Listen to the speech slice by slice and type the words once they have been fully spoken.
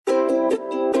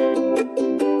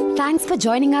Thanks for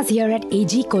joining us here at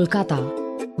AG Kolkata.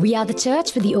 We are the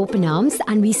church with the open arms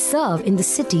and we serve in the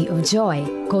city of joy,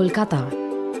 Kolkata.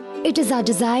 It is our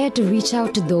desire to reach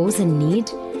out to those in need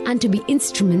and to be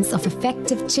instruments of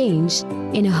effective change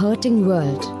in a hurting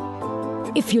world.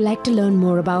 If you'd like to learn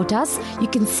more about us, you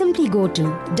can simply go to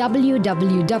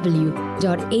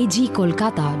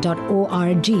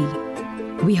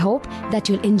www.agkolkata.org. We hope that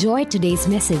you'll enjoy today's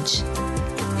message.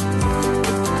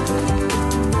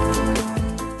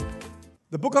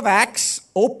 The book of Acts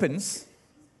opens,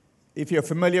 if you're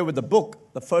familiar with the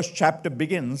book, the first chapter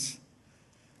begins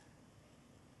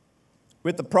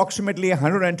with approximately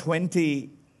 120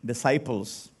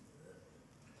 disciples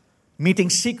meeting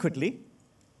secretly,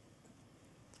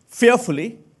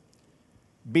 fearfully,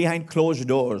 behind closed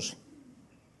doors,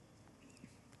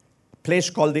 a place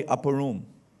called the upper room.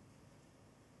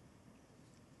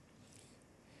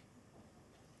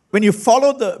 When you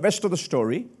follow the rest of the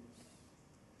story,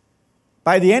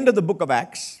 by the end of the book of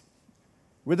Acts,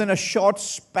 within a short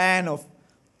span of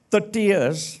 30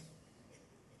 years,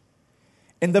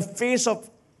 in the face of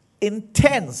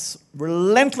intense,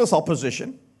 relentless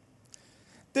opposition,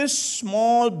 this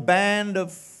small band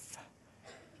of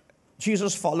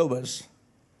Jesus followers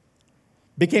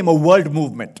became a world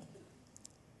movement.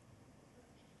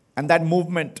 And that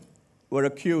movement were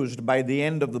accused by the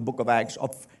end of the book of Acts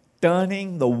of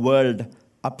turning the world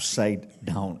upside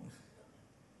down.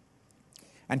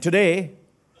 And today,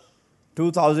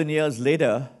 2,000 years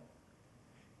later,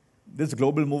 this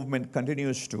global movement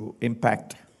continues to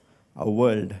impact our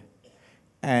world.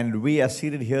 And we are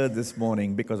seated here this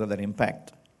morning because of that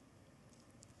impact.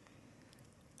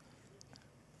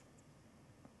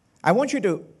 I want you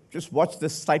to just watch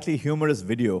this slightly humorous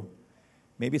video.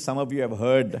 Maybe some of you have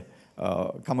heard,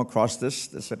 come across this.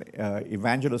 This is an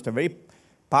evangelist, a very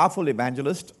powerful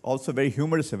evangelist, also a very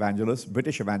humorous evangelist,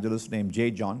 British evangelist named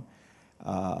J. John.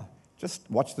 Just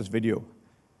watch this video.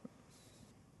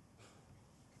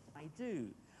 I do.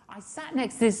 I sat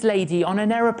next to this lady on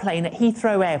an aeroplane at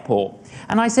Heathrow Airport,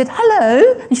 and I said,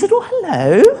 hello. And she said, oh,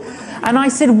 hello. And I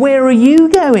said, where are you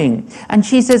going? And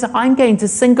she says, I'm going to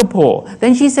Singapore.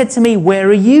 Then she said to me, where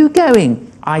are you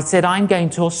going? I said, I'm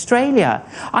going to Australia.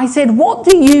 I said, what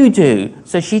do you do?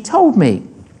 So she told me.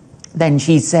 Then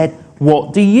she said,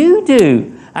 what do you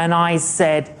do? And I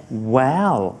said,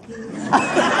 well,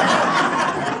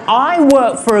 I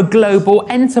work for a global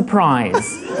enterprise.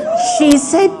 She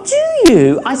said, do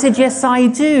you? I said, yes, I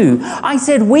do. I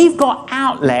said, we've got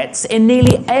outlets in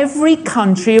nearly every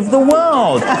country of the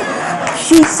world.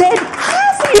 She said,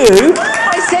 have you?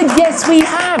 I said, yes, we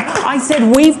have. I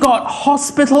said, we've got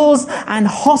hospitals and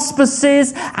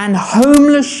hospices and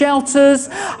homeless shelters.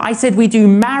 I said, we do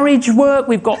marriage work.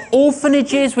 We've got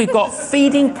orphanages. We've got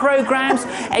feeding programs,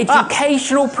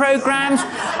 educational programs.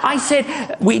 I said,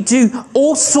 we do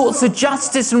all sorts of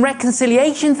justice and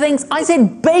reconciliation things. I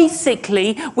said,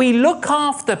 basically, we look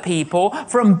after people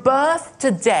from birth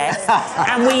to death,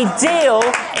 and we deal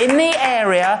in the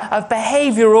area of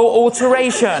behavioral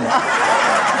alteration.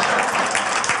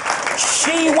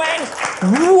 She went,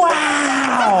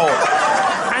 wow!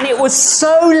 And it was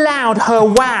so loud, her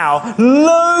wow.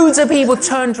 Loads of people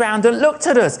turned around and looked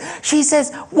at us. She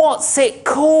says, what's it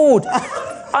called?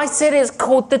 I said, it's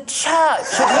called the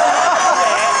church.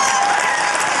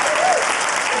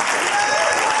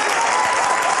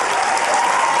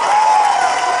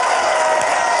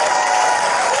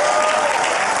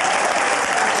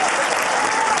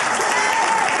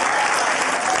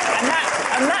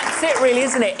 Really,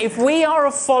 isn't it? If we are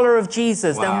a follower of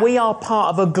Jesus, then we are part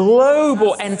of a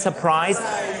global enterprise.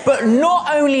 But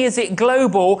not only is it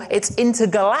global, it's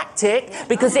intergalactic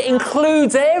because it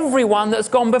includes everyone that's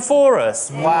gone before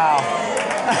us. Wow.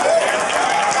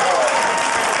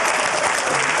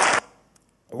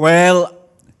 Well,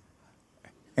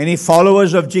 any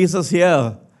followers of Jesus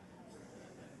here?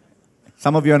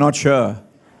 Some of you are not sure.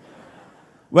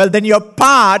 Well, then you're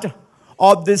part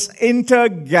of this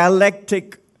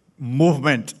intergalactic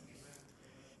movement.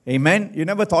 Amen? You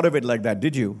never thought of it like that,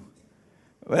 did you?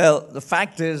 Well, the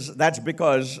fact is that's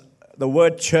because the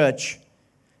word church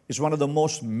is one of the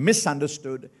most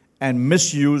misunderstood and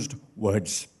misused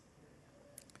words.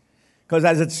 Because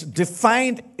as it's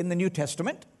defined in the New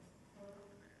Testament,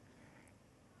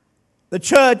 the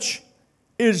church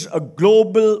is a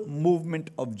global movement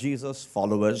of Jesus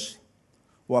followers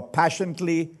who are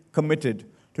passionately committed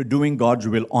to doing God's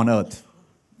will on earth.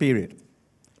 Period.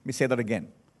 Let me say that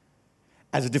again.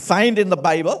 As defined in the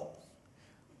Bible,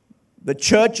 the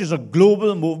church is a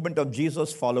global movement of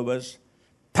Jesus followers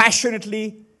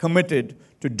passionately committed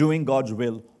to doing God's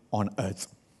will on earth.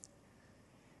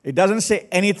 It doesn't say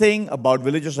anything about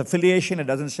religious affiliation. It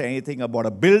doesn't say anything about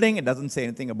a building. It doesn't say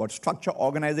anything about structure,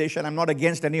 organization. I'm not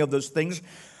against any of those things.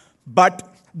 But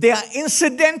they are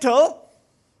incidental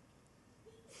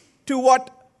to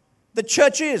what the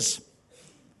church is.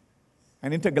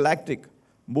 An intergalactic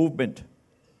movement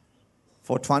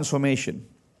for transformation.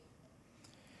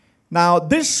 Now,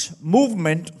 this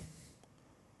movement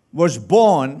was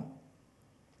born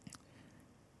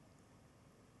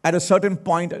at a certain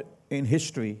point in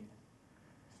history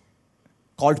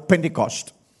called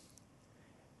Pentecost.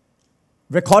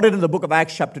 Recorded in the book of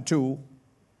Acts chapter 2,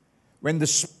 when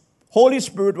the Holy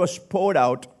Spirit was poured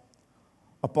out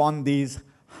upon these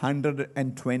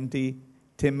 120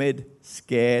 timid,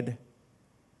 scared,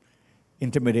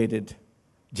 intimidated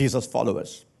Jesus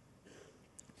followers.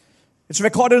 It's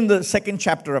recorded in the second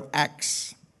chapter of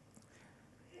Acts.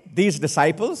 These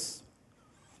disciples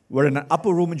were in an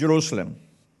upper room in Jerusalem.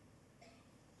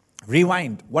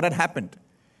 Rewind, what had happened?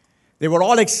 They were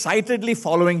all excitedly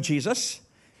following Jesus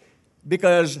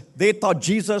because they thought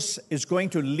Jesus is going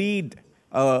to lead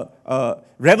a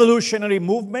revolutionary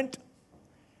movement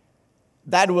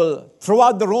that will throw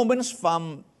out the Romans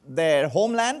from their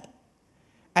homeland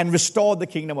and restore the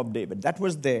kingdom of David. That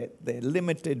was their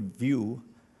limited view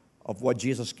of what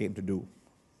Jesus came to do.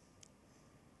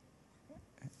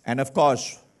 And of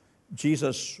course,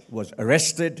 Jesus was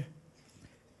arrested,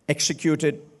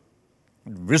 executed,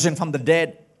 risen from the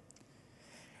dead,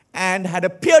 and had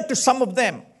appeared to some of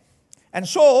them. And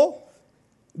so,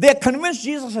 they are convinced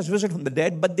Jesus has risen from the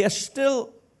dead, but they are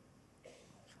still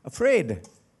afraid.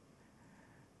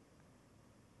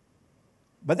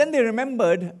 But then they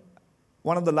remembered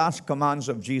one of the last commands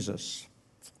of Jesus.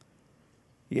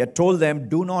 He had told them,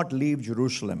 do not leave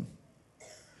Jerusalem.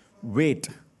 Wait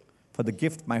for the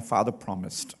gift my Father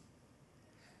promised.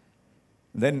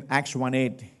 Then Acts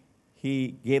 1:8,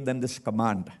 he gave them this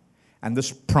command and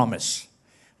this promise.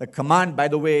 The command, by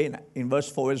the way, in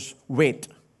verse 4 is wait.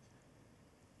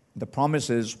 The promise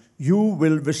is, you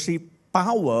will receive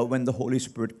power when the Holy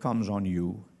Spirit comes on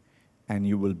you, and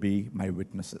you will be my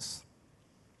witnesses.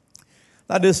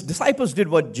 Now, the disciples did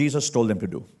what Jesus told them to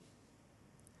do.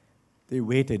 They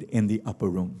waited in the upper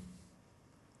room.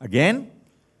 Again,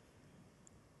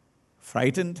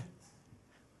 frightened,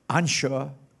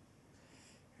 unsure.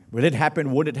 Will it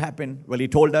happen? Would it happen? Well, he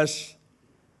told us,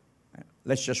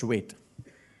 let's just wait.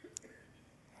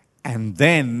 And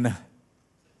then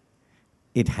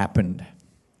it happened.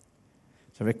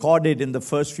 So recorded in the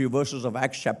first few verses of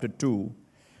Acts chapter 2.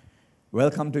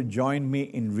 Welcome to join me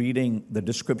in reading the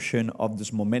description of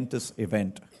this momentous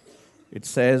event. It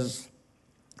says,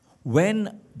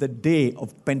 when the day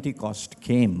of Pentecost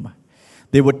came,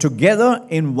 they were together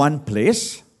in one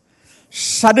place.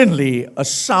 Suddenly, a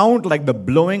sound like the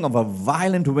blowing of a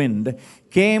violent wind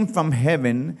came from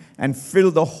heaven and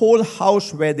filled the whole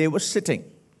house where they were sitting.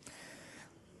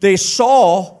 They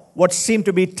saw what seemed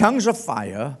to be tongues of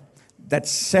fire that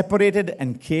separated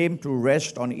and came to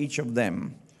rest on each of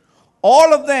them.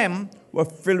 All of them were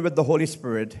filled with the Holy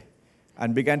Spirit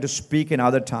and began to speak in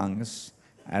other tongues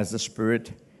as the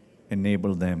Spirit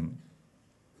enabled them.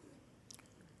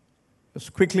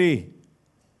 Just quickly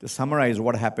to summarize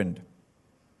what happened.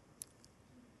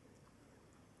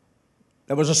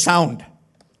 There was a sound.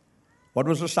 What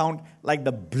was the sound? Like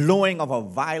the blowing of a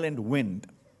violent wind.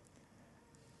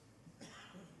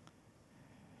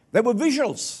 There were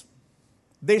visuals.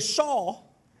 They saw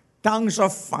tongues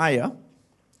of fire,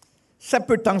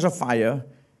 separate tongues of fire,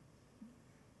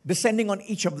 descending on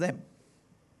each of them.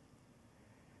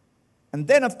 And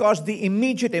then, of course, the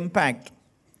immediate impact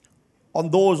on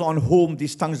those on whom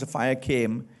these tongues of fire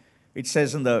came, it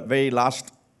says in the very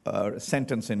last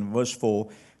sentence in verse 4,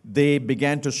 they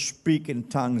began to speak in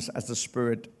tongues as the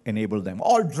Spirit enabled them.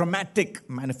 All dramatic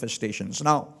manifestations.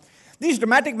 Now, these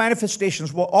dramatic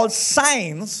manifestations were all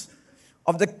signs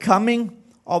of the coming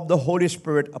of the Holy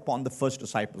Spirit upon the first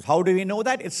disciples. How do we know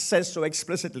that? It says so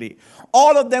explicitly.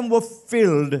 All of them were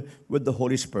filled with the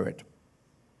Holy Spirit.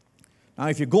 Now,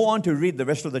 if you go on to read the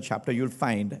rest of the chapter, you'll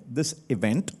find this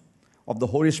event of the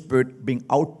Holy Spirit being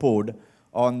outpoured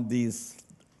on these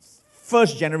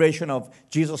first generation of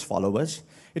Jesus followers.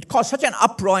 It caused such an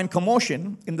uproar and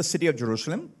commotion in the city of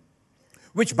Jerusalem,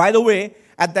 which, by the way,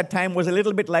 at that time was a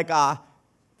little bit like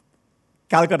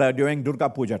Calcutta during Durga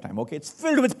Puja time. Okay, it's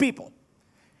filled with people.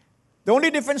 The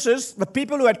only difference is the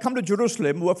people who had come to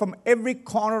Jerusalem were from every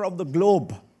corner of the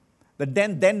globe, the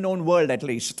then known world at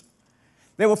least.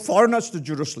 They were foreigners to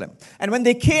Jerusalem. And when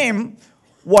they came,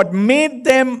 what made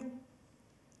them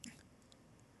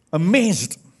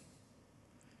amazed,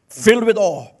 filled with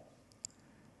awe,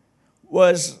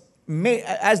 was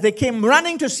as they came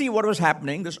running to see what was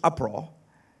happening, this uproar,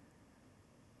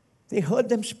 they heard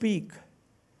them speak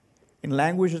in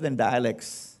languages and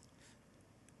dialects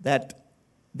that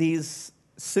these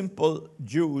simple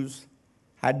Jews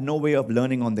had no way of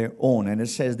learning on their own. And it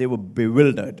says they were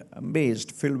bewildered,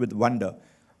 amazed, filled with wonder.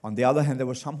 On the other hand, there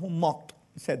were some who mocked,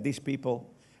 said these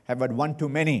people have had one too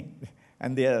many,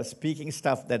 and they are speaking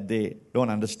stuff that they don't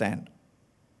understand.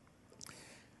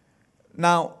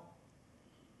 Now,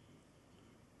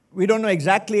 we don't know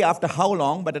exactly after how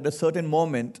long, but at a certain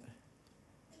moment,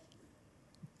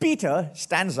 Peter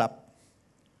stands up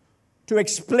to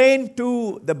explain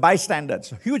to the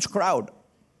bystanders, a huge crowd,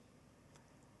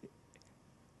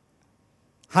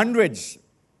 hundreds,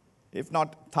 if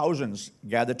not thousands,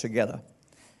 gathered together.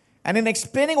 And in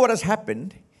explaining what has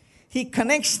happened, he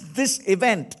connects this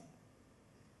event,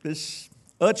 this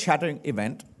earth-shattering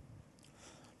event,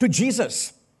 to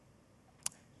Jesus.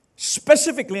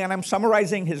 Specifically, and I'm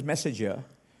summarizing his message here,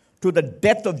 to the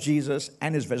death of Jesus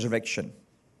and his resurrection.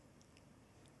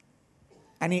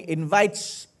 And he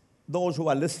invites those who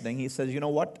are listening, he says, you know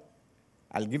what?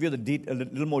 I'll give you a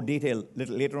little more detail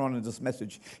later on in this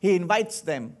message. He invites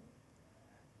them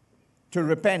to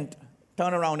repent,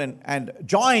 turn around, and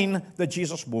join the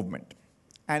Jesus movement.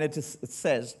 And it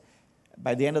says,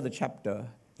 by the end of the chapter,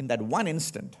 in that one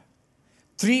instant,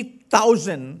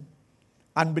 3,000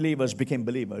 unbelievers became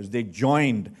believers. They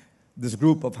joined this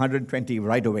group of 120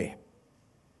 right away.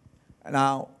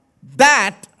 Now,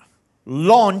 that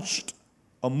launched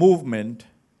a movement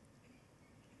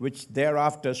which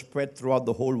thereafter spread throughout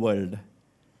the whole world.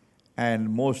 And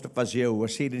most of us here who are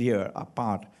seated here are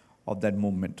part of that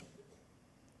movement.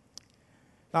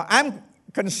 Now, I'm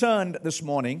concerned this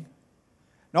morning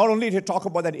not only to talk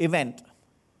about that event,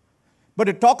 but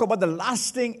to talk about the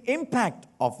lasting impact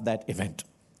of that event.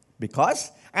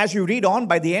 Because, as you read on,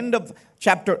 by the end of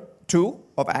chapter 2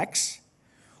 of Acts,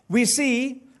 we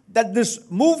see that this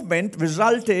movement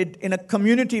resulted in a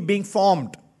community being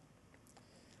formed.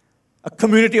 A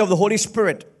community of the Holy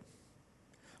Spirit,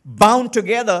 bound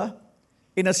together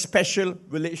in a special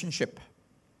relationship.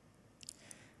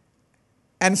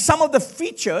 And some of the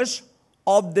features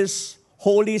of this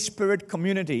Holy Spirit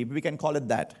community, we can call it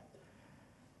that,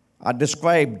 are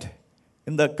described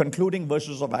in the concluding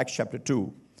verses of Acts chapter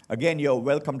 2. Again, you're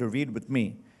welcome to read with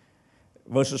me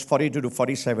verses 42 to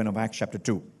 47 of Acts chapter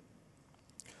 2.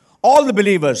 All the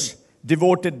believers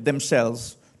devoted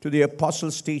themselves to the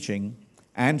apostles' teaching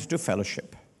and to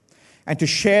fellowship, and to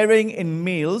sharing in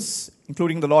meals,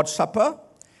 including the Lord's Supper,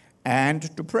 and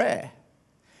to prayer.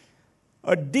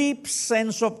 A deep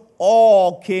sense of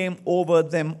awe came over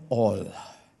them all,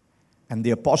 and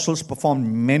the apostles performed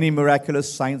many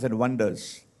miraculous signs and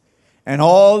wonders. And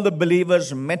all the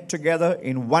believers met together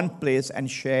in one place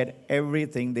and shared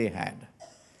everything they had.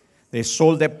 They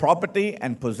sold their property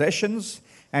and possessions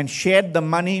and shared the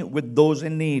money with those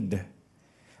in need.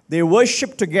 They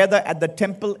worshiped together at the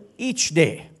temple each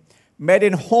day, met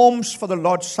in homes for the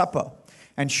Lord's Supper,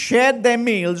 and shared their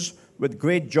meals with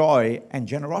great joy and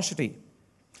generosity.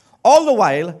 All the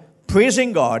while,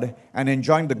 praising God and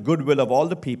enjoying the goodwill of all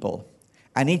the people.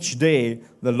 And each day,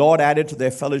 the Lord added to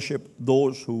their fellowship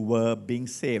those who were being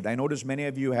saved. I notice many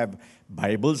of you have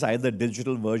Bibles, either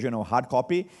digital version or hard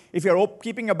copy. If you're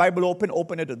keeping a Bible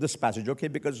open it to this passage, okay?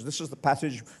 Because this is the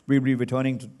passage we'll be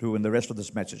returning to in the rest of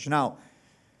this message. Now,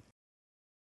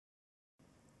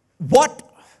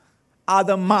 what are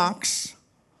the marks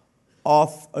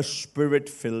of a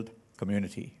Spirit-filled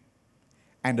community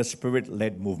and a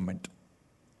Spirit-led movement?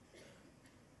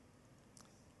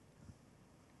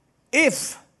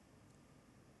 If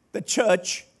the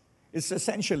church is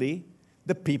essentially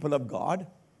the people of God,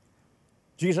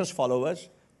 Jesus followers,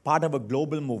 part of a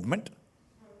global movement,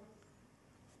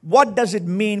 what does it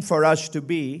mean for us to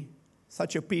be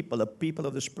such a people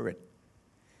of the Spirit?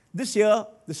 This year,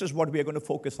 this is what we are going to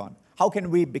focus on. How can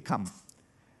we become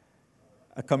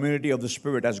a community of the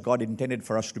Spirit as God intended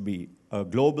for us to be? A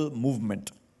global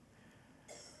movement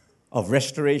of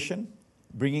restoration,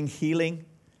 bringing healing,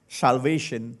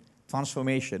 salvation,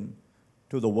 transformation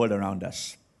to the world around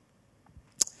us.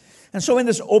 And so in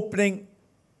this opening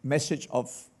message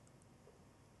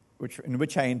in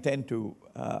which I intend to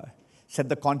set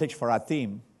the context for our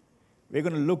theme, we're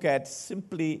going to look at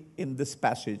simply in this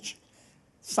passage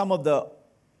some of the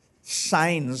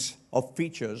signs or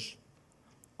features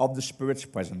of the Spirit's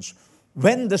presence.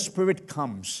 When the Spirit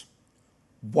comes,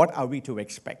 what are we to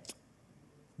expect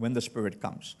when the Spirit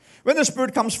comes? When the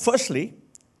Spirit comes, firstly,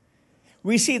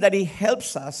 we see that He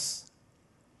helps us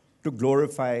to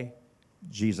glorify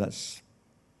Jesus.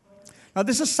 Now,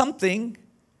 this is something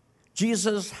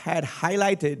Jesus had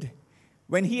highlighted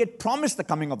when he had promised the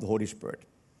coming of the Holy Spirit.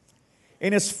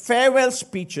 In his farewell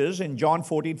speeches in John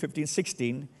 14, 15,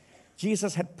 16,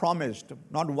 Jesus had promised,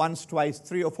 not once, twice,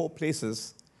 3 or 4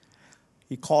 places,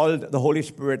 he called the Holy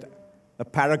Spirit the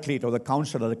Paraclete or the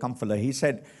Counselor, the Comforter. He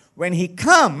said, when he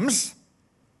comes,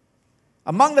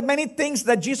 among the many things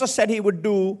that Jesus said he would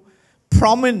do,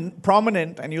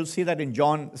 prominent, and you'll see that in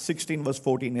John 16, verse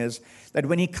 14, is that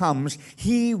when he comes,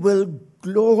 he will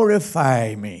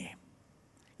glorify me.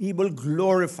 He will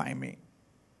glorify me.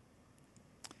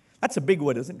 That's a big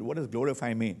word, isn't it? What does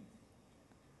glorify mean?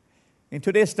 In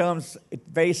today's terms,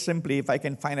 very simply, if I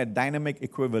can find a dynamic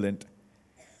equivalent,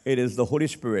 it is the Holy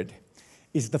Spirit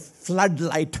is the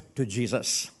floodlight to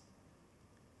Jesus.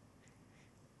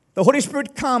 The Holy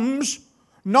Spirit comes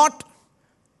not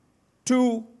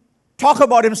to talk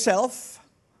about himself,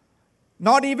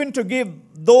 not even to give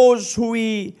those who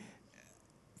he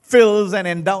fills and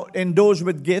endows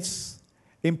with gifts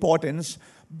importance,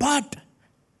 but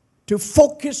to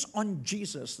focus on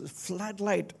Jesus, the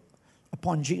floodlight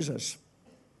upon Jesus.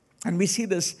 And we see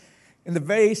this in the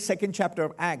very second chapter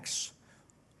of Acts,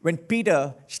 when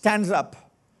Peter stands up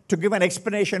to give an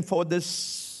explanation for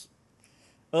this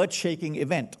earth-shaking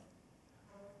event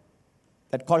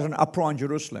that caused an uproar in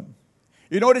Jerusalem.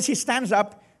 You notice he stands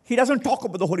up, he doesn't talk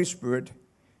about the Holy Spirit,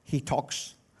 he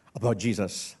talks about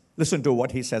Jesus. Listen to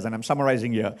what he says, and I'm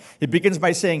summarizing here. He begins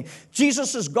by saying,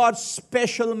 Jesus is God's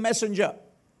special messenger.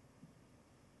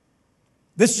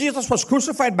 This Jesus was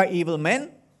crucified by evil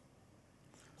men.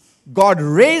 God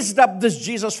raised up this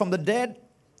Jesus from the dead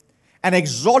and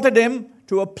exalted him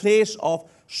to a place of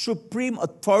supreme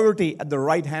authority at the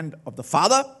right hand of the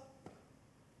Father.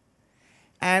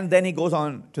 And then he goes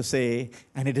on to say,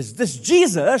 and it is this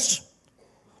Jesus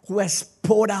who has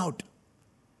poured out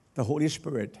the Holy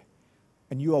Spirit.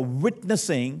 And you are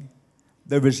witnessing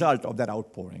the result of that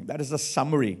outpouring. That is the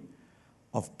summary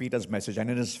of Peter's message. And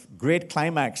in his great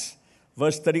climax,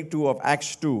 verse 32 of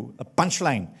Acts 2, a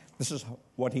punchline, this is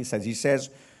what he says. He says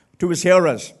to his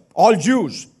hearers, all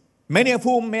Jews, many of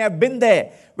whom may have been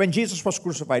there when Jesus was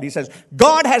crucified, he says,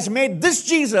 God has made this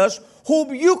Jesus,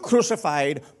 whom you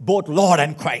crucified, both Lord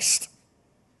and Christ.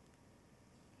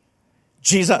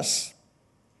 Jesus.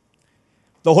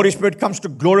 The Holy Spirit comes to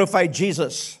glorify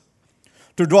Jesus,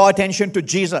 to draw attention to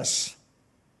Jesus.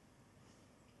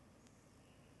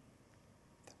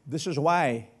 This is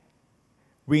why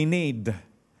we need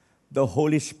the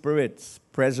Holy Spirit's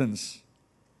presence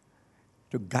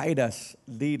to guide us,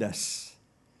 lead us,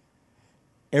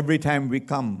 every time we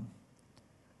come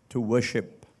to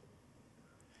worship.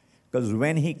 Because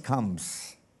when he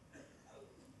comes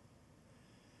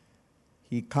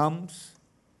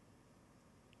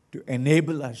to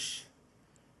enable us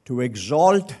to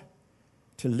exalt,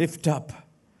 to lift up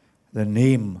the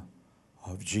name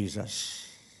of Jesus.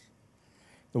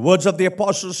 The words of the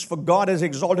apostles, for God has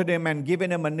exalted him and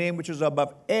given him a name which is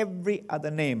above every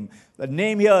other name. The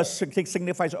name here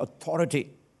signifies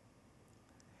authority.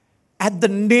 At the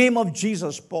name of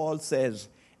Jesus, Paul says,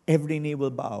 every knee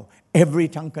will bow, every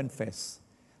tongue confess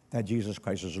that Jesus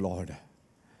Christ is Lord.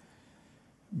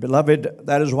 Beloved,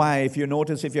 that is why, if you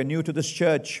notice, if you're new to this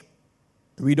church,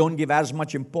 we don't give as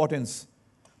much importance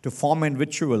to form and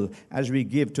ritual as we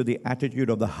give to the attitude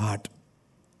of the heart.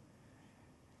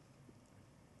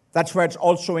 That's why it's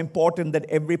also important that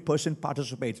every person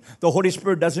participates. The Holy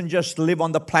Spirit doesn't just live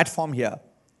on the platform here.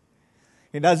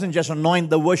 He doesn't just anoint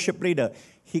the worship leader.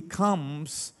 He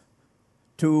comes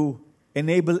to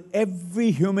enable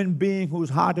every human being whose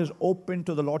heart is open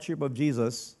to the Lordship of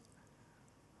Jesus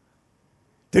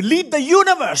to lead the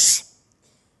universe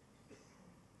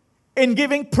in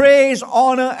giving praise,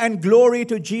 honor, and glory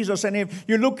to Jesus. And if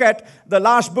you look at the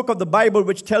last book of the Bible,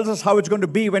 which tells us how it's going to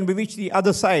be when we reach the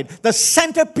other side, the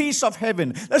centerpiece of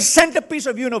heaven, the centerpiece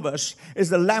of universe is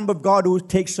the Lamb of God who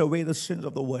takes away the sins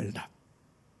of the world.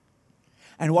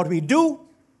 And what we do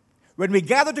when we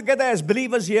gather together as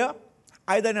believers here,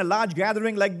 either in a large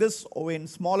gathering like this or in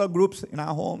smaller groups in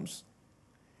our homes,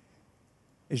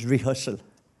 is rehearsal.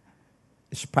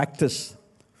 It's practice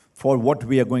for what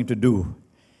we are going to do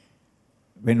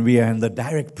when we are in the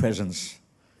direct presence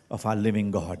of our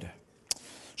living God.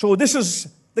 So this is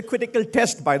the critical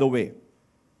test, by the way.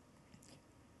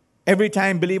 Every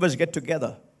time believers get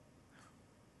together,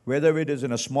 whether it is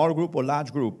in a small group or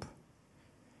large group,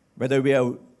 whether we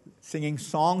are singing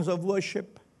songs of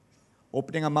worship,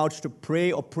 opening our mouths to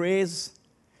pray or praise,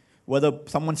 whether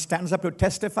someone stands up to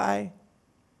testify,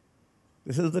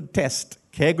 this is the test.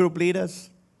 Care group leaders,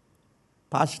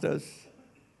 pastors,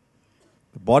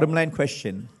 the bottom line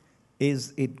question,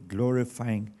 is it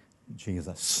glorifying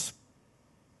Jesus?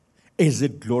 Is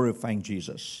it glorifying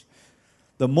Jesus?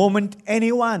 the moment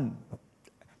anyone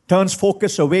turns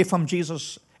focus away from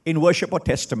Jesus in worship or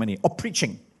testimony or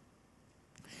preaching,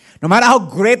 no matter how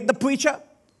great the preacher,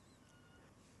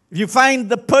 if you find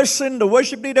the person, the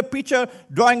worship leader, preacher,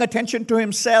 drawing attention to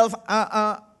himself,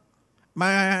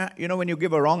 when you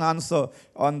give a wrong answer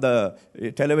on the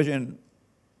television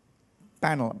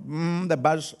panel, the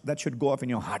buzz that should go off in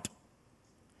your heart.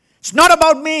 It's not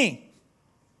about me.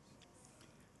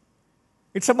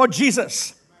 It's about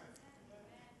Jesus.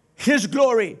 His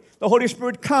glory. The Holy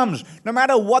Spirit comes. No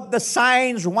matter what the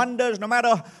signs, wonders, no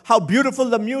matter how beautiful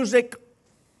the music,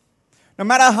 no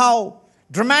matter how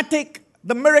dramatic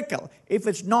the miracle, if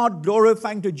it's not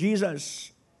glorifying to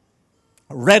Jesus,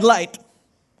 red light,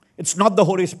 it's not the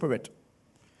Holy Spirit.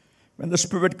 When the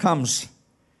Spirit comes,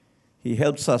 He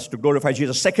helps us to glorify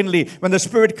Jesus. Secondly, when the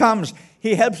Spirit comes,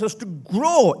 He helps us to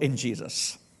grow in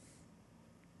Jesus.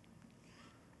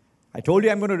 I told you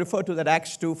I'm going to refer to that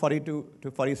Acts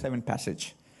 2:42-47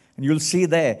 passage. And you'll see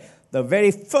there, the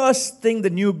very first thing the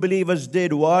new believers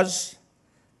did was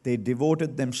they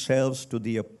devoted themselves to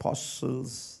the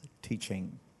apostles'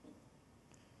 teaching.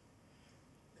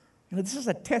 This is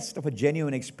a test of a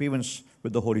genuine experience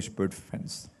with the Holy Spirit,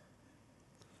 friends.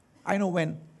 I know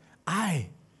when I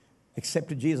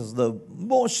accepted Jesus, the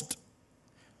most,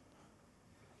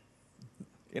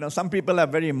 some people have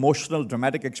very emotional,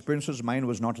 dramatic experiences. Mine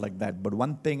was not like that. But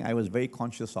one thing I was very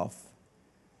conscious of,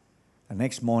 the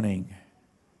next morning,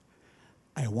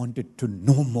 I wanted to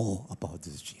know more about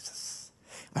this Jesus.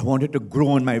 I wanted to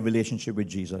grow in my relationship with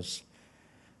Jesus.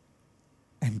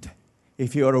 And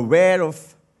if you are aware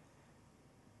of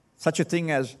such a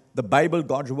thing as the Bible,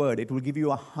 God's Word, it will give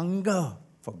you a hunger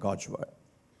for God's Word.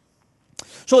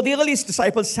 So the early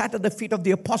disciples sat at the feet of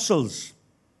the apostles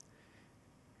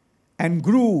and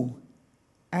grew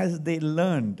as they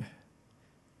learned.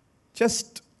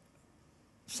 Just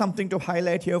something to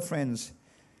highlight here, friends.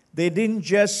 They didn't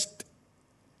just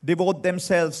devote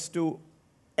themselves to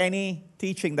any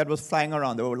teaching that was flying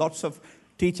around. There were lots of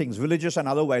teachings, religious and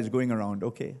otherwise, going around,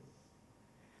 okay?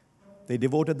 They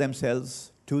devoted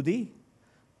themselves to the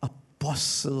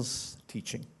apostles'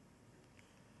 teaching.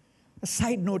 A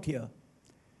side note here.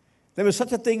 There was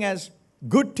such a thing as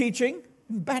good teaching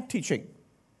and bad teaching.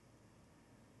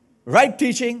 Right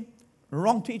teaching,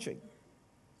 wrong teaching.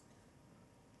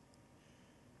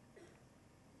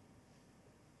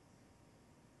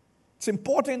 It's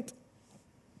important,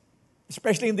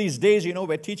 especially in these days,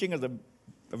 where teaching is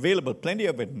available, plenty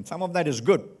of it, and some of that is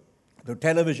good, through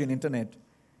television, internet.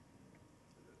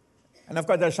 And of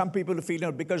course, there are some people who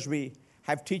feel, because we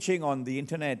have teaching on the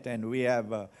internet and we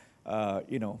have,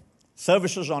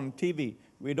 services on TV,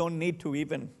 we don't need to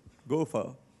even go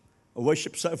for a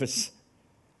worship service.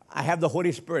 I have the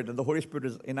Holy Spirit, and the Holy Spirit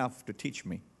is enough to teach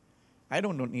me. I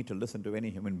don't need to listen to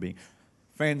any human being.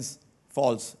 Friends,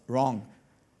 false, wrong.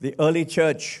 The early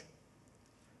church,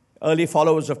 early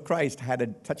followers of Christ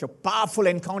had such a powerful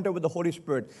encounter with the Holy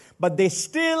Spirit, but they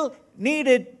still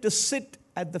needed to sit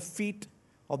at the feet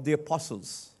of the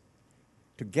apostles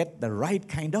to get the right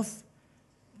kind of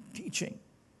teaching.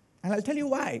 And I'll tell you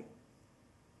why.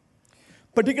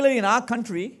 Particularly in our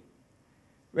country,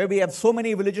 where we have so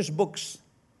many religious books,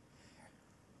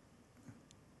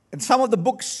 and some of the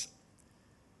books,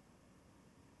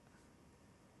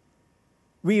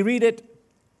 we read it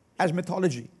as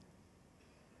mythology.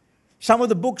 Some of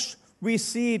the books, we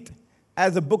see it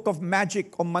as a book of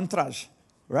magic or mantras,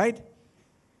 right?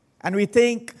 And we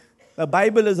think the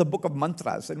Bible is a book of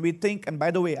mantras. And we think, and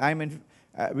by the way,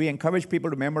 we encourage people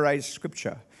to memorize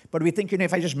Scripture. But we think,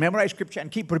 if I just memorize Scripture and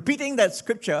keep repeating that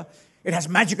Scripture, it has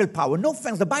magical power. No,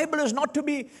 friends, the Bible is not to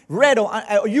be read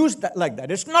or used like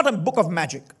that. It's not a book of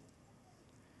magic.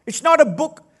 It's not a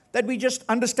book that we just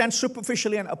understand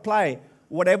superficially and apply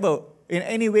whatever in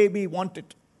any way we want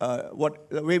it,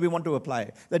 the way we want to apply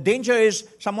it. The danger is,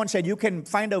 someone said, you can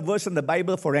find a verse in the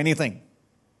Bible for anything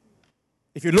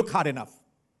if you look hard enough.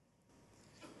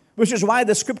 Which is why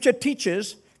the Scripture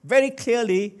teaches very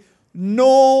clearly,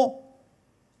 no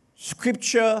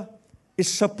Scripture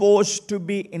is supposed to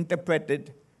be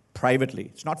interpreted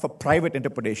privately. It's not for private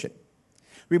interpretation.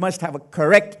 We must have a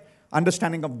correct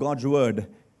understanding of God's Word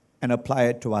and apply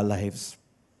it to our lives.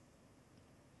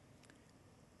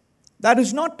 That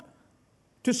is not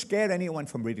to scare anyone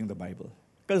from reading the Bible.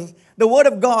 Because the Word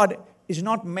of God is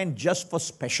not meant just for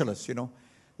specialists,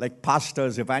 like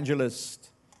pastors,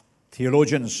 evangelists,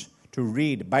 theologians to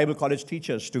read, Bible college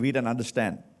teachers to read and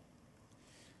understand.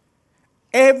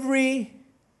 Every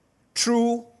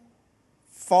true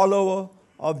follower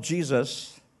of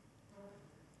Jesus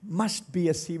must be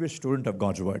a serious student of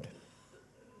God's Word.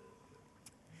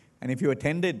 And if you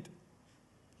attended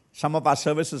Some of our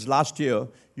services last year,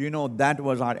 that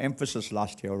was our emphasis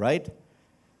last year, right?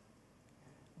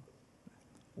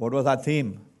 What was our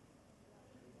theme?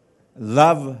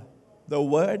 Love the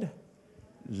Word,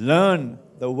 learn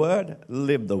the Word,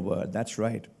 live the Word. That's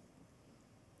right.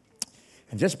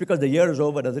 And just because the year is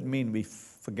over doesn't mean we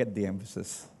forget the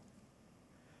emphasis.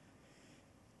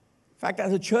 In fact,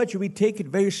 as a church, we take it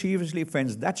very seriously,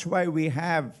 friends. That's why we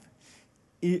have,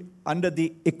 under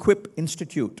the Equip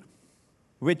Institute,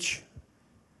 which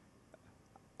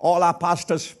all our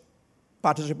pastors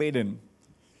participate in.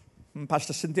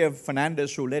 Pastor Cynthia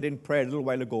Fernandez, who led in prayer a little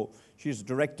while ago, she's the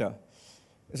director.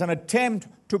 It's an attempt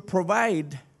to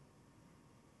provide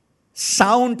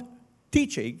sound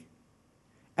teaching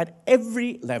at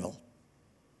every level.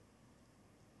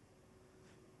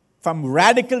 From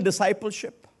radical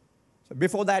discipleship. So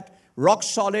before that, rock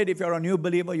solid, if you're a new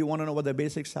believer, you want to know what the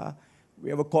basics are. We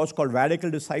have a course called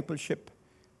Radical Discipleship,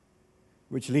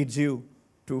 which leads you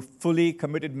to fully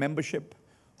committed membership.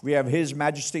 We have His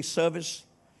Majesty's service,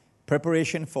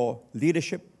 preparation for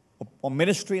leadership or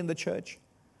ministry in the church.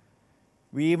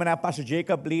 We even have Pastor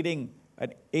Jacob leading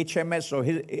at HMS or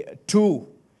his 2,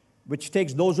 which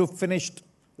takes those who finished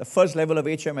the first level of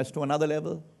HMS to another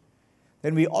level.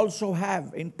 Then we also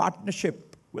have, in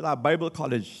partnership with our Bible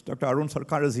college, Dr. Arun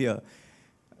Sarkar is here,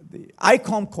 the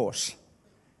ICOM course,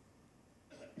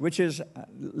 which is a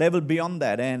level beyond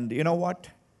that. And you know what?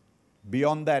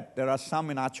 Beyond that, there are some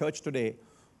in our church today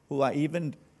who are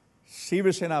even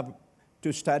serious enough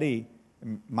to study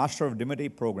Master of Divinity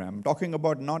program. I'm talking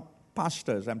about not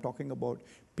pastors. I'm talking about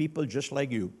people just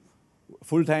like you,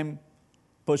 full-time,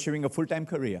 pursuing a full-time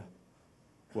career,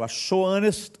 who are so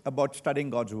earnest about studying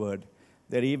God's Word.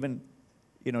 They're even,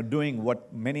 doing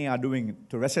what many are doing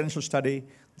to residential study.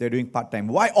 They're doing part-time.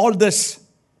 Why all this?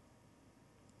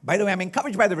 By the way, I'm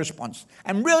encouraged by the response.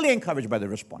 I'm really encouraged by the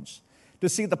response to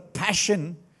see the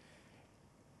passion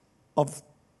of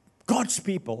God's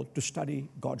people to study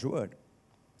God's Word.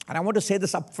 And I want to say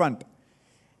this up front.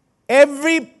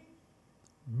 Every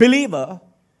believer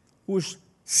who's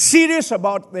serious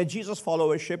about their Jesus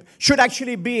followership should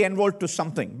actually be enrolled to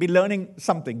something, be learning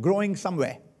something, growing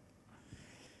somewhere.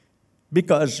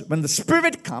 Because when the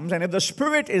Spirit comes, and if the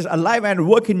Spirit is alive and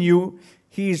working in you,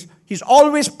 He's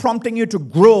always prompting you to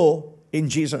grow in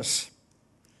Jesus.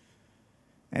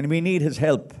 And we need His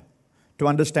help to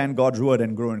understand God's Word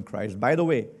and grow in Christ. By the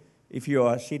way, if you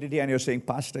are seated here and you're saying,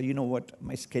 Pastor, you know what?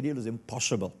 My schedule is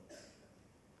impossible.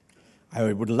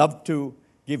 I would love to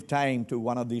give time to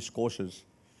one of these courses,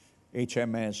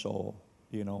 HMS or,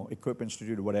 Equip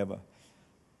Institute or whatever.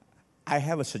 I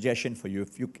have a suggestion for you.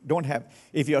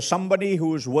 If you're somebody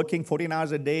who's working 14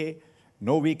 hours a day,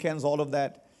 no weekends, all of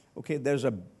that, okay, there's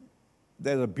a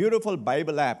beautiful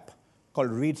Bible app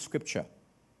called Read Scripture.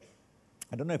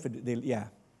 I don't know if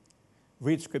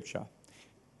Read Scripture.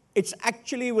 It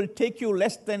actually will take you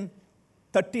less than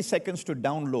 30 seconds to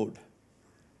download.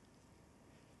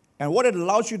 And what it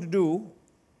allows you to do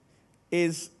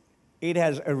is it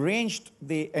has arranged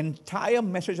the entire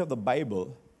message of the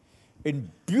Bible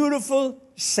in beautiful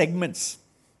segments.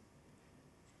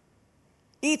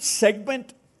 Each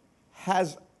segment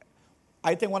has,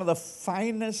 I think, one of the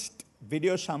finest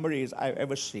video summaries I've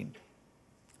ever seen.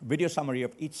 Video summary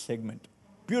of each segment.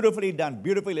 Beautifully done,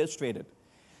 beautifully illustrated.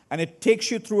 And it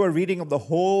takes you through a reading of the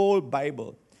whole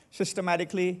Bible,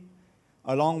 systematically,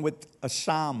 along with a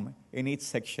psalm in each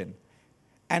section.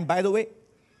 And by the way,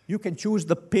 you can choose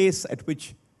the pace at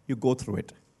which you go through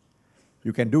it.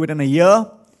 You can do it in a year.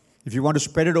 If you want to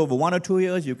spread it over 1 or 2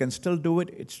 years, you can still do it.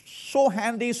 It's so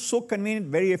handy, so convenient,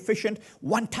 very efficient.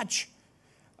 One touch.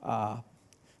 Why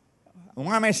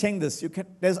am I saying this?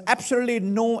 There's absolutely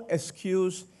no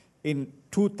excuse in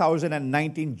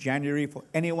 2019 January for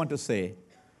anyone to say,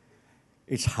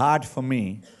 it's hard for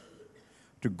me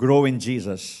to grow in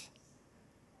Jesus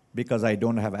because I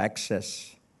don't have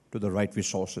access to the right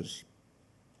resources.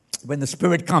 When the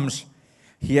Spirit comes,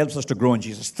 He helps us to grow in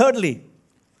Jesus. Thirdly,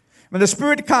 when the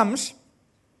Spirit comes,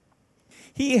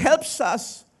 He helps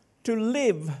us to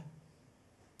live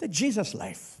the Jesus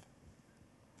life.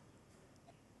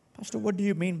 Pastor, what do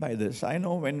you mean by this? I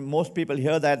know when most people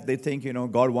hear that, they think,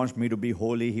 God wants me to be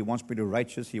holy. He wants me to be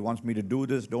righteous. He wants me to do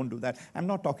this, don't do that. I'm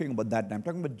not talking about that. I'm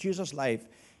talking about Jesus' life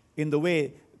in the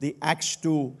way the Acts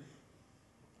 2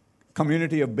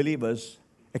 community of believers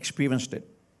experienced it.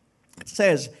 It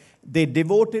says, they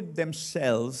devoted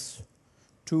themselves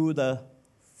to the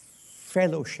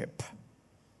fellowship.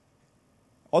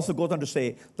 Also goes on to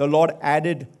say, the Lord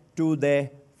added to their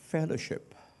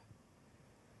fellowship.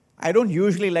 I don't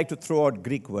usually like to throw out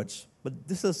Greek words, but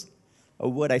this is a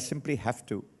word I simply have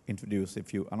to introduce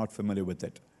if you are not familiar with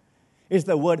it. is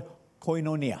the word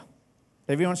koinonia.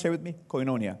 Everyone say with me?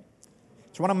 Koinonia.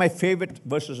 It's one of my favorite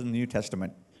verses in the New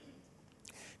Testament.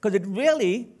 Because it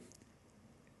really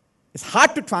is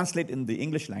hard to translate in the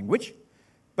English language,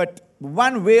 but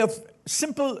one way of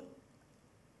simple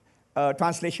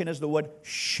translation is the word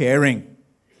sharing.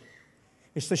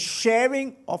 It's the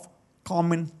sharing of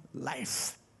common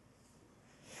life.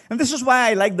 And this is why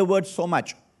I like the word so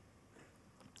much.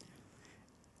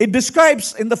 It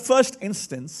describes, in the first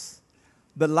instance,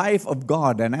 the life of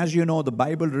God. And as you know, the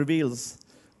Bible reveals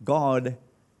God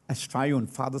as triune,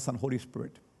 Father, Son, Holy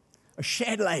Spirit. A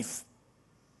shared life.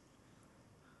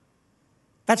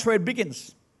 That's where it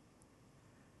begins.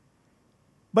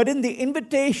 But in the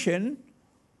invitation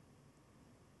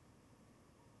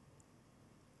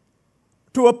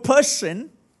to a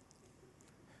person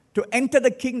to enter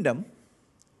the kingdom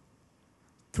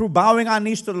through bowing our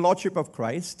knees to the Lordship of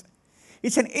Christ,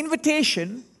 it's an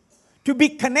invitation to be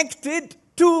connected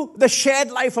to the shared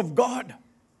life of God.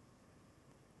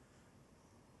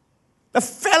 The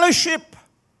fellowship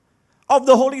of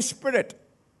the Holy Spirit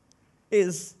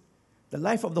is the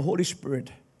life of the Holy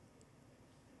Spirit.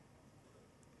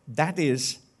 That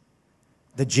is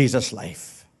the Jesus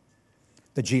life.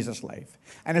 The Jesus life.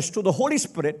 And it's through the Holy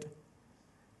Spirit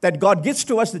that God gives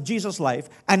to us the Jesus life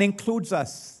and includes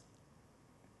us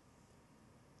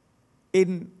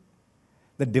in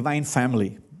the divine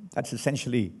family. That's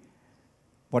essentially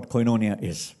what koinonia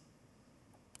is.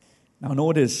 Now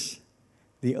notice,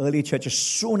 the early churches,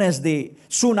 soon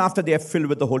after they are filled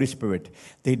with the Holy Spirit,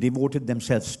 they devoted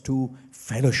themselves to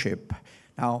fellowship.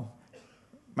 Now,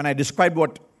 when I described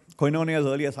what koinonia is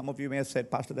earlier, some of you may have said,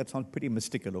 Pastor, that sounds pretty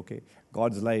mystical, okay?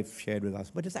 God's life shared with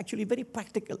us. But it's actually very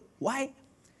practical. Why?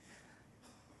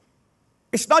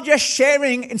 It's not just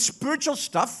sharing in spiritual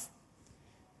stuff.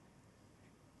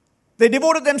 They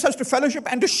devoted themselves to fellowship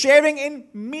and to sharing in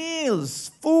meals,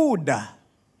 food,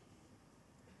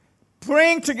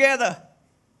 praying together.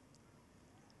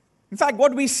 In fact,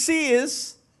 what we see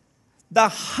is the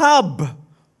hub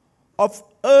of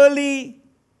early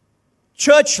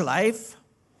church life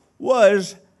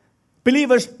was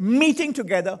believers meeting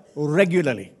together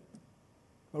regularly.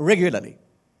 Regularly.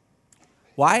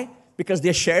 Why? Because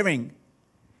they're sharing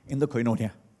in the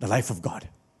koinonia, the life of God.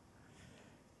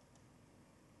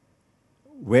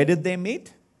 Where did they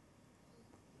meet?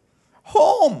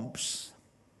 Homes.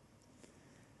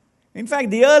 In fact,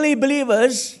 the early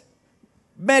believers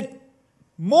met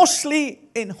mostly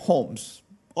in homes,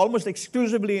 almost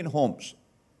exclusively in homes.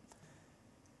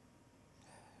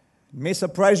 It may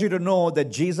surprise you to know that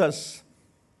Jesus,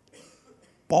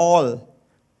 Paul,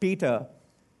 Peter,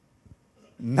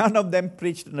 none of them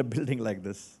preached in a building like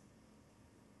this.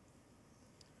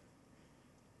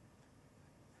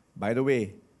 By the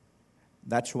way,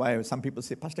 that's why some people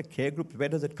say, Pastor, care group, where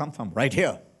does it come from? Right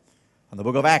here, from the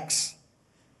book of Acts.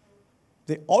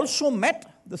 They also met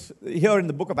here in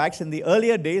the book of Acts. In the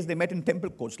earlier days, they met in temple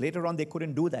courts. Later on, they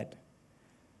couldn't do that.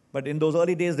 But in those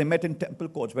early days, they met in temple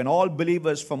courts when all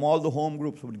believers from all the home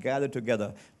groups would gather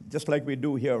together, just like we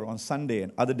do here on Sunday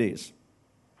and other days.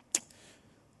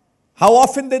 How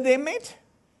often did they meet?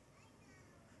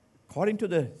 According to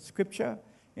the scripture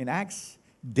in Acts,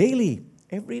 daily,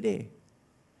 every day.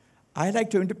 I like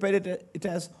to interpret it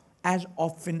as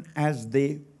often as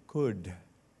they could.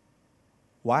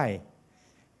 Why?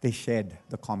 They shared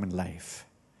the common life,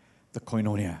 the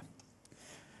koinonia.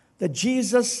 The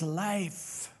Jesus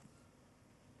life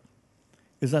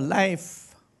is a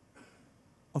life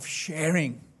of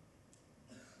sharing.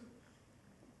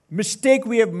 Mistake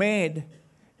we have made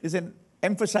is in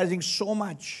emphasizing so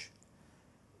much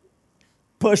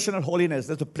personal holiness.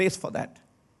 There's a place for that.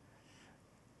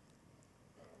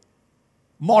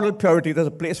 Moral purity, there's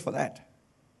a place for that.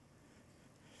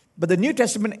 But the New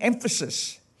Testament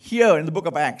emphasis here in the book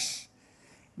of Acts,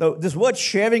 this word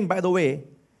sharing, by the way,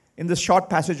 in this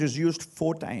short passage is used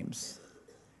 4 times.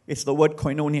 It's the word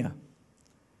koinonia.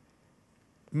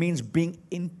 It means being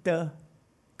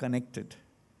interconnected,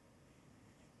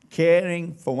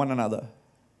 caring for one another.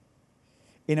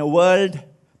 In a world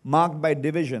marked by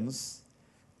divisions,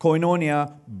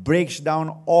 koinonia breaks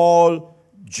down all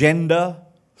gender,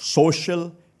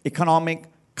 social, economic,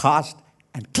 caste,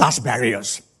 and class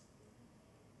barriers.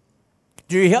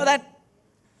 Do you hear that?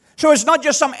 So it's not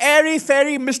just some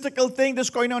airy-fairy mystical thing, this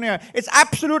koinonia. It's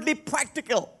absolutely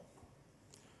practical.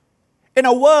 In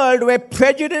a world where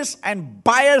prejudice and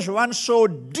bias run so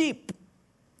deep,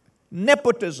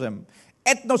 nepotism,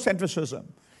 ethnocentrism,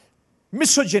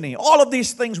 misogyny, all of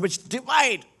these things which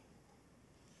divide,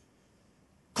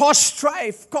 cause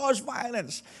strife, cause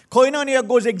violence. Koinonia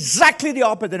goes exactly the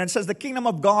opposite and says the kingdom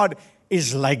of God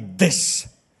is like this.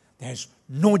 There's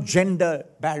no gender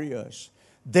barriers.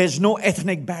 There's no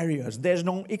ethnic barriers. There's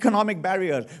no economic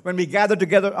barriers. When we gather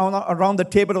together around the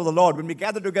table of the Lord, when we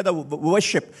gather together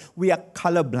worship, we are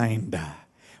colorblind.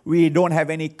 We don't have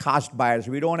any caste bias.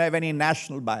 We don't have any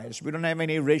national bias. We don't have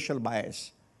any racial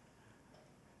bias.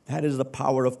 That is the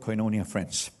power of koinonia,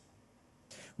 friends.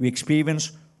 We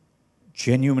experience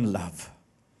genuine love,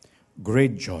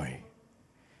 great joy,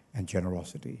 and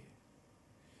generosity.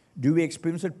 Do we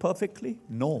experience it perfectly?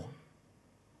 No.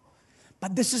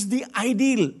 But this is the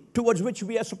ideal towards which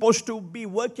we are supposed to be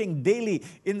working daily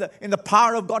in the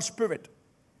power of God's Spirit.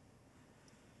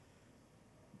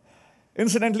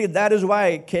 Incidentally, that is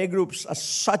why care groups are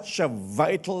such a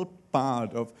vital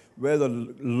part of where the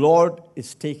Lord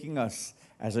is taking us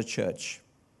as a church.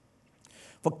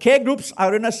 For care groups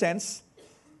are, in a sense,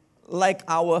 like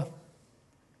our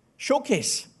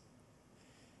showcase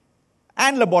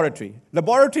and laboratory.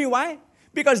 Laboratory, why?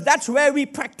 Because that's where we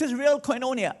practice real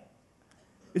koinonia.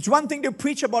 It's one thing to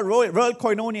preach about real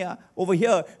koinonia over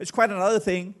here. It's quite another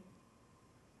thing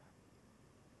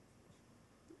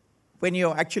when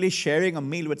you're actually sharing a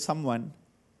meal with someone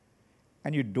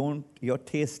and your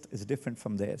taste is different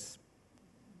from theirs.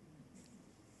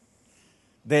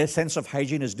 Their sense of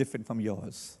hygiene is different from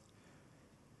yours.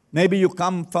 Maybe you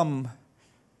come from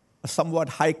a somewhat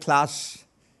high-class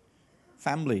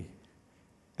family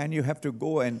and you have to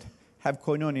go and have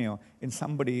koinonia in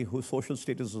somebody whose social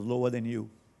status is lower than you.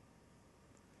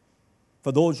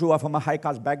 For those who are from a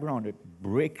high-caste background, it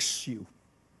breaks you.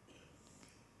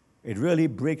 It really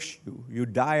breaks you. You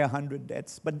die 100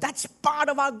 deaths. But that's part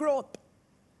of our growth.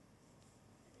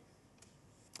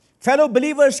 Fellow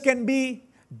believers can be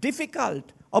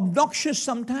difficult, obnoxious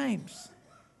sometimes.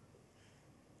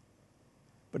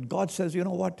 But God says, you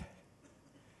know what?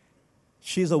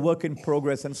 She's a work in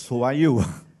progress and so are you.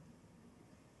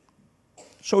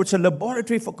 So it's a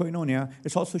laboratory for koinonia.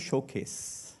 It's also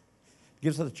showcase. It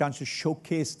gives us a chance to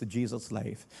showcase the Jesus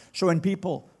life. So when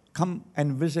people come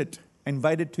and visit,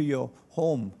 invited to your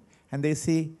home, and they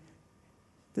see,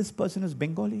 this person is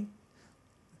Bengali,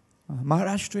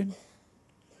 Maharashtrian,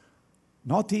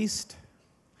 Northeast,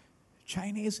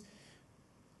 Chinese.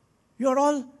 You're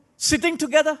all sitting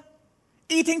together,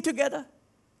 eating together.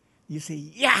 You say,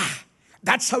 yeah,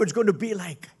 that's how it's going to be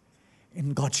like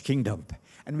in God's kingdom.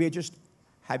 And we're just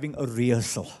having a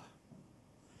rehearsal.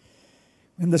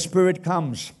 When the Spirit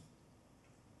comes,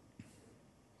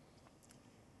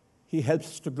 He helps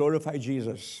us to glorify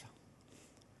Jesus.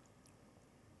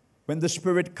 When the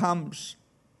Spirit comes,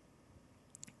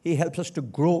 He helps us to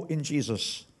grow in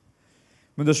Jesus.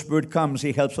 When the Spirit comes,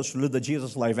 He helps us to live the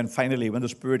Jesus life. And finally, when the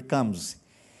Spirit comes,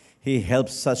 He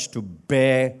helps us to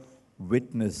bear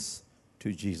witness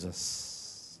to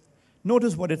Jesus.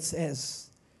 Notice what it says.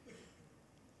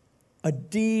 A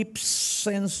deep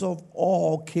sense of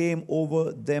awe came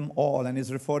over them all, and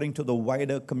is referring to the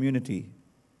wider community.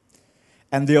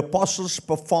 And the apostles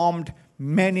performed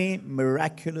many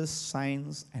miraculous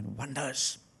signs and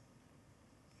wonders.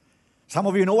 Some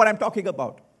of you know what I'm talking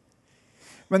about.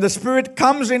 When the Spirit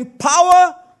comes in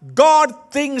power,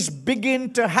 God things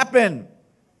begin to happen.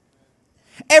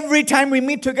 Every time we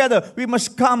meet together, we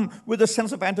must come with a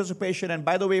sense of anticipation. And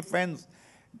by the way, friends,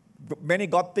 many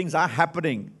God things are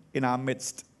happening in our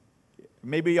midst.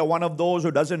 Maybe you're one of those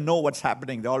who doesn't know what's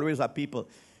happening. There always are people.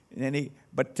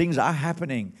 But things are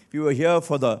happening. If you were here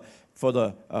for the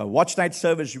watch night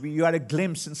service, you had a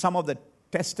glimpse in some of the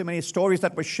testimony stories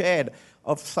that were shared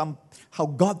of how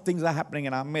God things are happening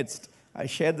in our midst. I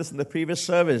shared this in the previous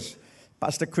service.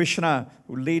 Pastor Krishna,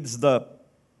 who leads the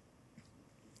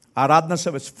Aradhana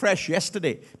service, fresh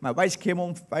yesterday. My wife came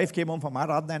home from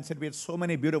Aradhana and said, we had so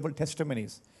many beautiful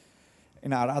testimonies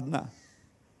in Aradhana.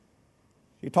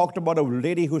 He talked about a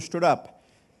lady who stood up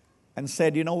and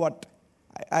said, you know what,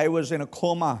 I was in a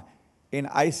coma in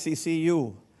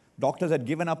ICCU. Doctors had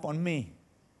given up on me.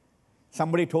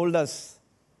 Somebody told us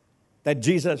that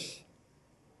Jesus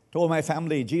told my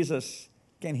family, Jesus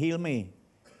can heal me.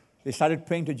 They started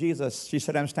praying to Jesus. She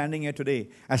said, I'm standing here today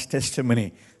as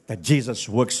testimony that Jesus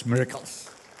works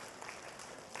miracles.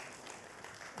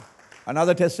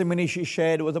 Another testimony she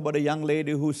shared was about a young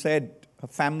lady who said her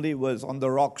family was on the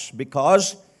rocks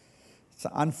because it's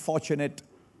an unfortunate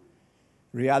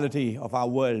reality of our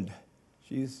world.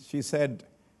 She said,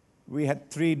 we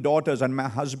had 3 daughters and my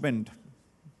husband,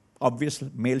 obvious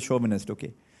male chauvinist,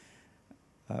 okay,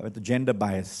 with the gender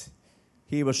bias.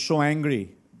 He was so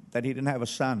angry that he didn't have a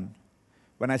son.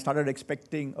 When I started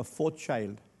expecting a 4th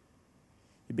child,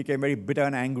 he became very bitter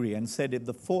and angry and said, if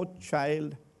the 4th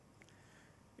child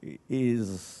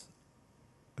is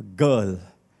a girl,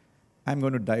 I'm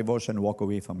going to divorce and walk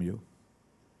away from you.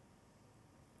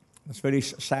 It's a very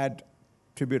sad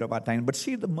tribute of our time. But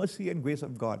see the mercy and grace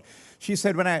of God. She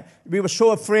said, we were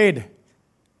so afraid.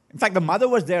 In fact, the mother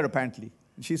was there apparently.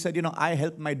 She said, I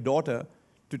helped my daughter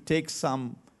to take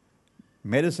some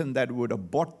medicine that would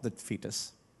abort the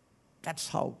fetus. That's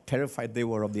how terrified they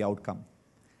were of the outcome.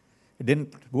 It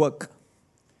didn't work.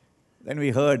 Then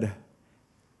we heard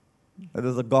that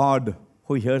there's a God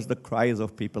who hears the cries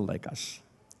of people like us.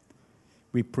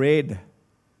 We prayed,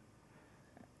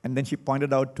 and then she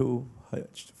pointed out to her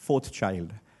fourth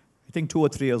child, I think 2 or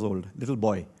 3 years old, little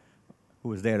boy, who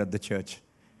was there at the church.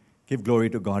 Give glory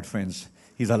to God, friends.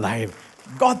 He's alive.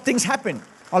 God, things happen.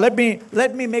 Or let me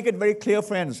make it very clear,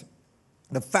 friends.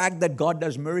 The fact that God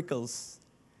does miracles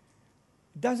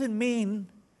doesn't mean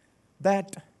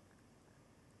that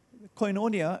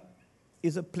Koinonia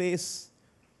is a place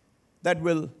that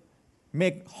will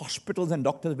make hospitals and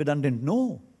doctors redundant.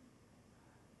 No.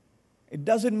 It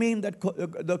doesn't mean that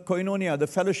the Koinonia, the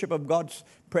fellowship of God's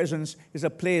presence, is a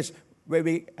place where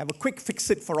we have a quick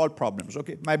fix-it for all problems.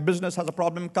 Okay, my business has a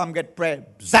problem, come get prayer,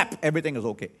 zap, everything is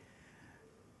okay.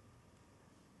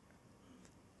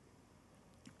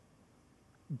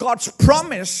 God's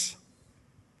promise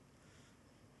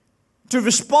to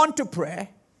respond to prayer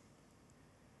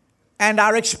and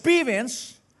our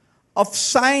experience of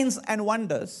signs and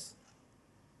wonders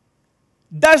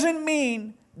doesn't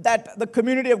mean that the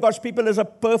community of God's people is a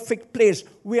perfect place.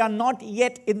 We are not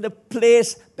yet in the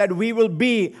place that we will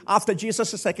be after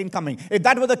Jesus' second coming. If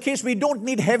that were the case, we don't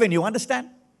need heaven, you understand?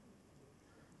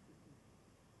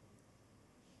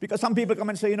 Because some people come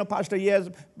and say, Pastor, yes,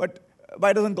 but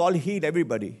why doesn't God heal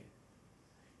everybody?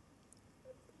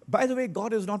 By the way,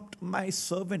 God is not my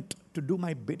servant to do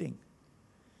my bidding.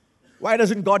 Why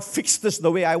doesn't God fix this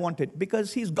the way I want it?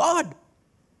 Because He's God.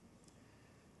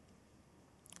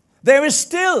 There is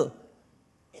still,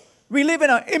 we live in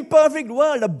an imperfect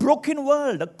world, a broken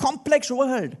world, a complex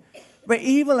world, where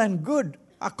evil and good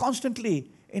are constantly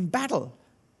in battle.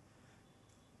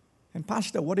 And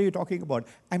Pastor, what are you talking about?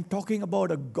 I'm talking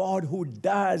about a God who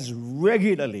does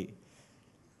regularly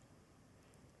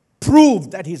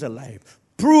prove that He's alive.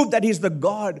 Prove that He's the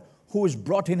God who is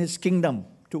brought in His kingdom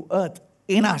to earth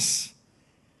in us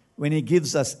when He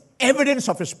gives us evidence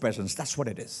of His presence. That's what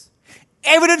it is.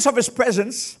 Evidence of His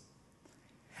presence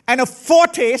and a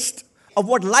foretaste of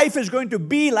what life is going to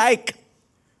be like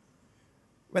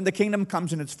when the kingdom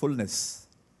comes in its fullness.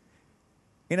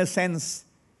 In a sense,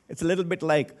 it's a little bit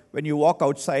like when you walk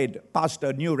outside past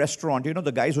a new restaurant. You know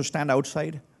the guys who stand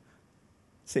outside?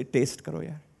 Say, taste karo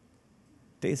yaar.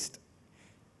 Taste.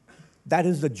 That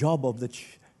is the job of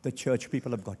the church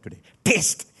people of God today.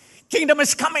 Taste. Kingdom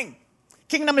is coming.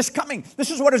 Kingdom is coming.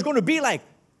 This is what it's going to be like.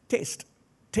 Taste.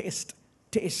 Taste.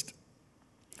 Taste.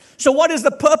 So what is the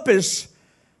purpose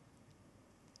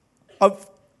of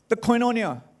the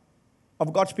koinonia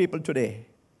of God's people today?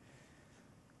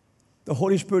 The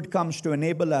Holy Spirit comes to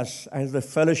enable us as the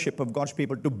fellowship of God's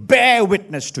people to bear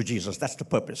witness to Jesus. That's the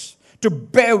purpose. To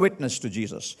bear witness to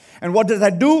Jesus. And what does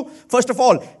that do? First of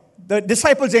all, the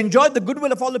disciples enjoyed the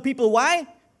goodwill of all the people. Why?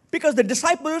 Because the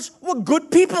disciples were good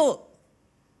people.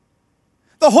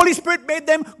 The Holy Spirit made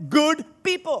them good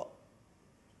people.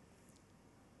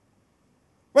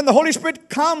 When the Holy Spirit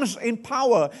comes in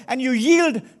power and you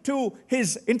yield to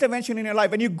His intervention in your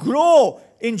life and you grow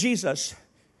in Jesus,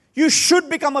 you should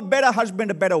become a better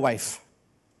husband, a better wife.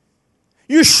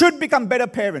 You should become better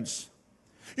parents.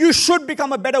 You should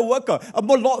become a better worker, a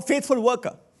more faithful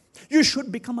worker. You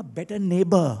should become a better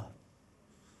neighbor.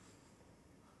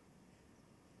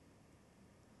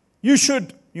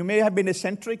 You may have been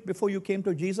eccentric before you came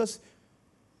to Jesus.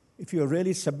 If you are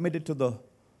really submitted to the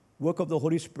work of the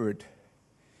Holy Spirit,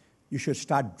 you should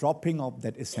start dropping off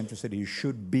that eccentricity. You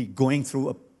should be going through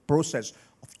a process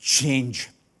of change.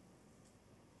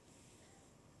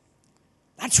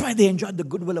 That's why they enjoyed the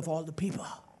goodwill of all the people.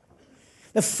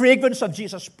 The fragrance of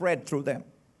Jesus spread through them.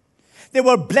 They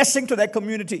were a blessing to their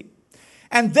community.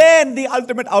 And then the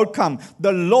ultimate outcome,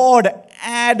 the Lord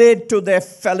added to their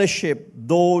fellowship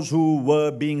those who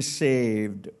were being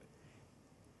saved.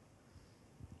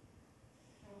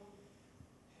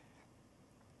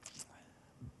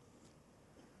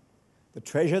 The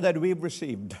treasure that we've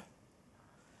received,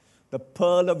 the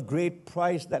pearl of great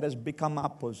price that has become our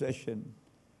possession.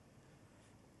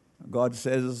 God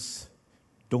says,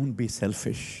 don't be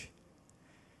selfish.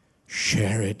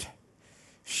 Share it.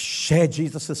 Share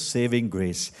Jesus' saving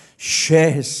grace.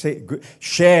 Share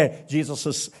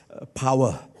Jesus'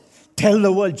 power. Tell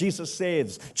the world Jesus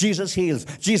saves, Jesus heals,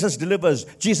 Jesus delivers,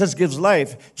 Jesus gives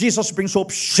life, Jesus brings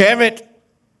hope. Share it.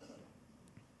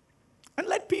 And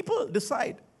let people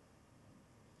decide.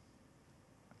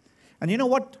 And you know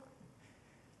what?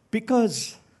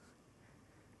 Because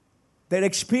their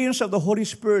experience of the Holy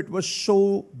Spirit was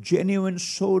so genuine,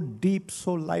 so deep,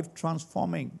 so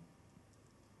life-transforming.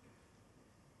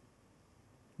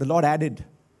 The Lord added.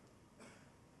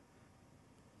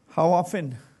 How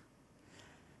often?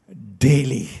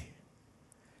 Daily.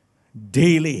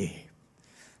 Daily.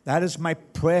 That is my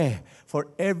prayer for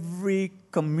every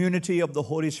community of the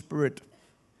Holy Spirit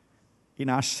in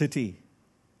our city,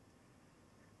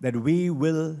 that we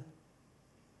will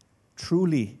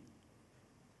truly,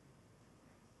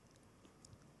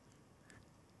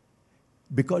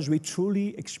 because we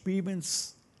truly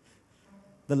experience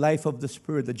the life of the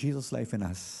Spirit, the Jesus life in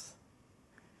us,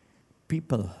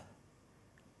 people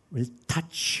will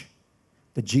touch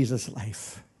the Jesus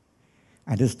life.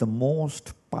 And it's the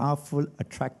most powerful,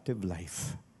 attractive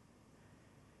life.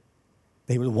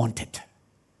 They will want it.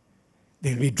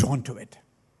 They will be drawn to it.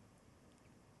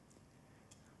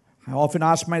 I often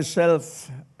ask myself,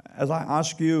 as I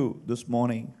ask you this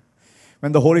morning,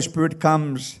 when the Holy Spirit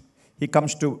comes, He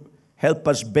comes to help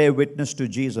us bear witness to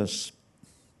Jesus.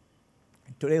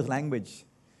 In today's language,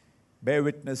 bear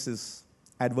witness is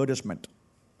advertisement.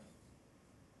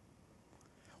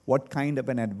 What kind of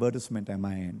an advertisement am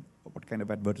I in? What kind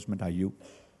of advertisement are you?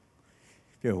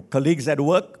 Colleagues at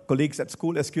work, colleagues at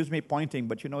school, excuse me, pointing,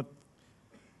 but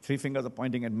 3 fingers are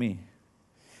pointing at me.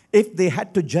 If they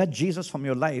had to judge Jesus from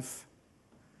your life,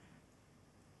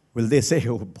 will they say,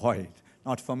 oh boy,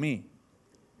 not for me?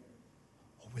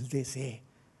 Or will they say,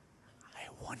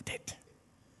 I want it.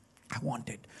 I want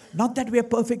it. Not that we are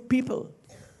perfect people.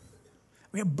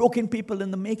 We are broken people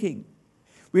in the making.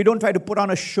 We don't try to put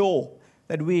on a show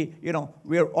that we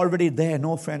are already there,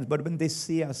 no friends. But when they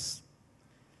see us,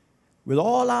 with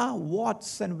all our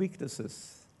warts and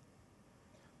weaknesses,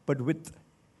 but with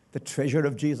the treasure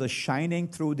of Jesus shining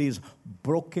through these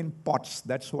broken pots,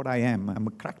 that's what I am. I'm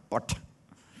a crackpot.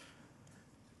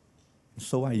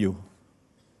 So are you.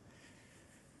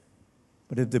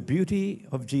 But if the beauty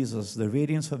of Jesus, the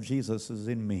radiance of Jesus is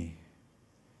in me,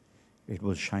 it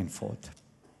will shine forth.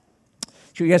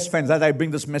 So yes, friends, as I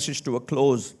bring this message to a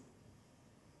close,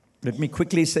 let me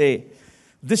quickly say,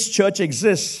 this church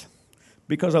exists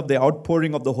because of the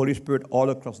outpouring of the Holy Spirit all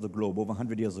across the globe over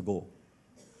 100 years ago.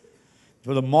 It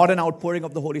was a modern outpouring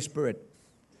of the Holy Spirit,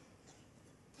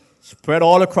 spread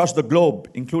all across the globe,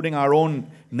 including our own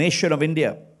nation of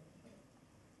India.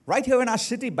 Right here in our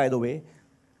city, by the way,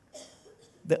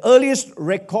 the earliest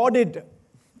recorded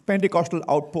Pentecostal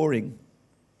outpouring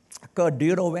occurred, do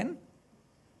you know when?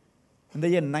 In the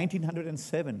year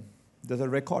 1907. There's a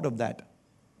record of that.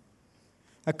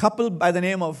 A couple by the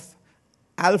name of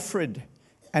Alfred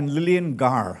and Lillian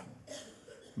Garr,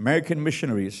 American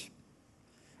missionaries,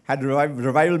 had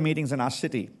revival meetings in our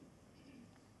city.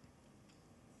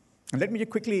 And let me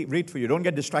quickly read for you. Don't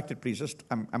get distracted, please.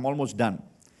 I'm almost done.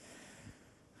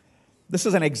 This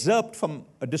is an excerpt from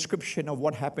a description of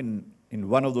what happened in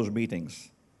one of those meetings.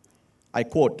 I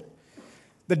quote,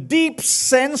 "The deep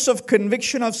sense of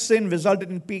conviction of sin resulted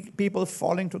in people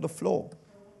falling to the floor,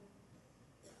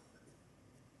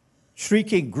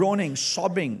 shrieking, groaning,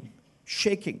 sobbing,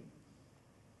 shaking.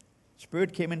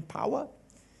 Spirit came in power.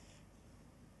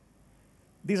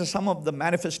 These are some of the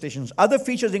manifestations. Other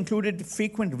features included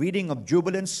frequent reading of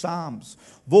jubilant psalms,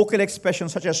 vocal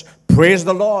expressions such as praise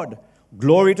the Lord,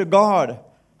 glory to God,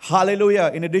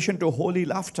 hallelujah, in addition to holy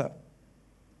laughter.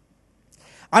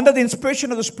 Under the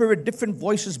inspiration of the Spirit, different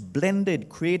voices blended,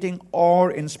 creating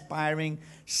awe-inspiring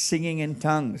singing in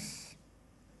tongues.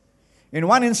 In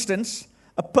one instance,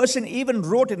 a person even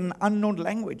wrote in an unknown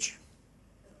language.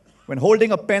 When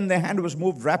holding a pen, their hand was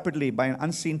moved rapidly by an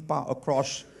unseen power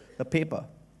across the paper.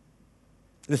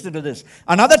 Listen to this.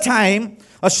 Another time,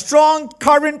 a strong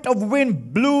current of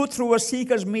wind blew through a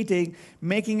seekers' meeting,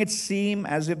 making it seem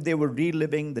as if they were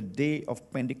reliving the day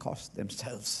of Pentecost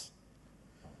themselves.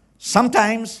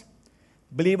 Sometimes,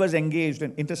 believers engaged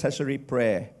in intercessory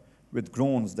prayer with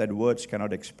groans that words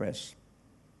cannot express.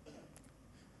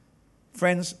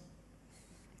 Friends,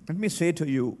 let me say to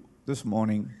you this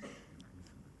morning,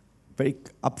 very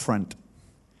upfront,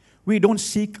 we don't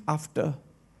seek after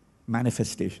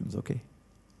manifestations, okay?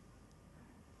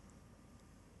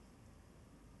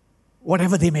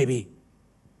 Whatever they may be.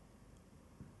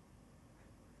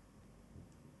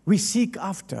 We seek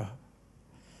after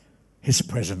His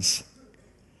presence,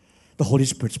 the Holy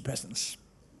Spirit's presence.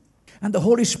 And the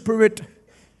Holy Spirit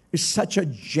is such a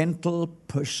gentle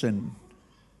person.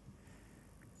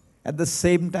 At the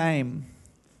same time,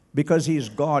 because He is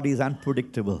God, He is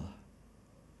unpredictable.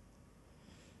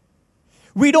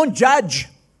 We don't judge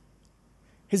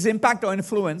His impact or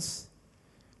influence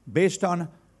based on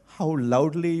how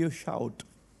loudly you shout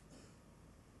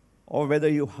or whether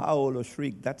you howl or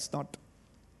shriek. That's not.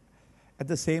 At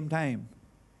the same time,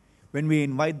 when we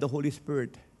invite the Holy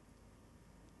Spirit,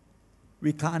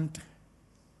 we can't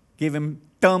give him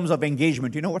terms of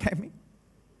engagement. You know what I mean?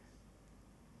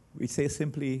 We say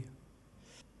simply,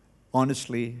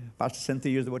 honestly, Pastor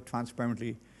Cynthia used the word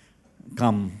transparently,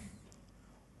 come,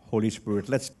 Holy Spirit.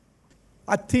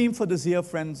 Our theme for this year,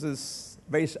 friends, is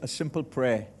a simple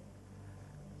prayer.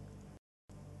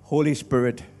 Holy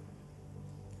Spirit,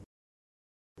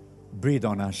 breathe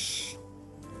on us.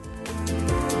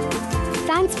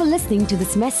 Thanks for listening to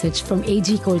this message from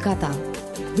AG Kolkata.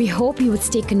 We hope you would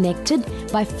stay connected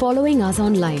by following us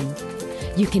online.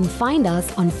 You can find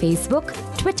us on Facebook,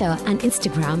 Twitter and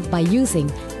Instagram by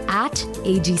using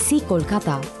 @AGC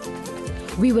Kolkata.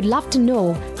 We would love to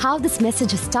know how this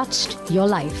message has touched your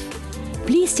life.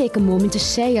 Please take a moment to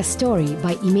share your story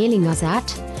by emailing us at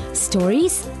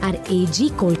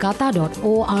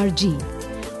stories@agkolkata.org.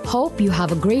 Hope you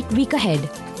have a great week ahead.